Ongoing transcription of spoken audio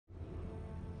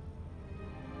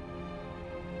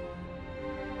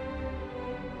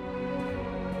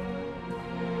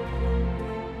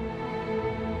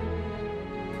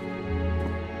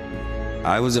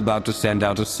I was about to send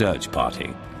out a search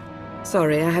party.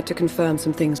 Sorry, I had to confirm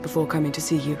some things before coming to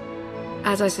see you.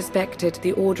 As I suspected,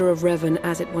 the Order of Revan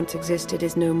as it once existed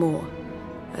is no more.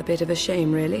 A bit of a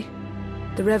shame, really.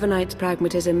 The Revanites'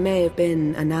 pragmatism may have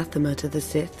been anathema to the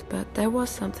Sith, but there was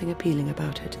something appealing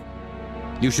about it.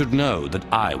 You should know that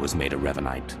I was made a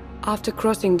Revanite. After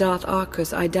crossing Darth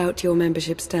Arcus, I doubt your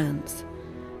membership stands.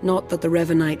 Not that the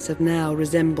Revanites of now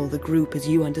resemble the group as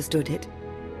you understood it.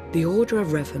 The Order of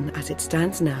Revan, as it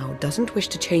stands now, doesn't wish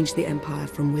to change the Empire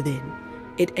from within.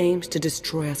 It aims to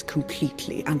destroy us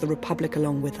completely, and the Republic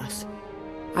along with us.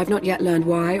 I've not yet learned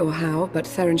why or how, but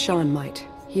Theron Shan might.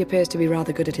 He appears to be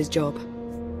rather good at his job.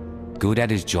 Good at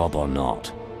his job or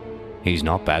not, he's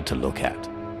not bad to look at.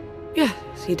 Yes,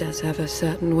 he does have a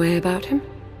certain way about him.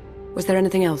 Was there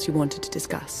anything else you wanted to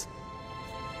discuss?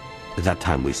 That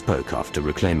time we spoke after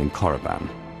reclaiming Korriban,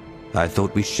 I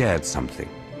thought we shared something.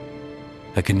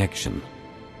 A connection.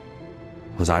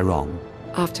 Was I wrong?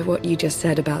 After what you just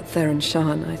said about Theron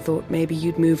Shan, I thought maybe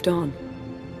you'd moved on.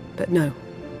 But no,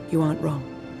 you aren't wrong.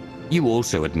 You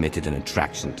also admitted an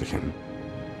attraction to him.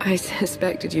 I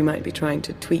suspected you might be trying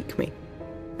to tweak me.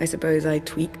 I suppose I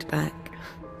tweaked back.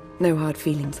 No hard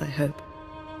feelings, I hope.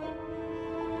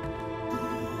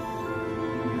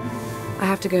 I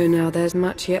have to go now. There's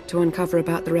much yet to uncover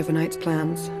about the Revanites'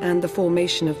 plans, and the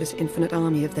formation of this infinite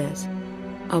army of theirs.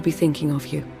 I'll be thinking of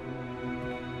you.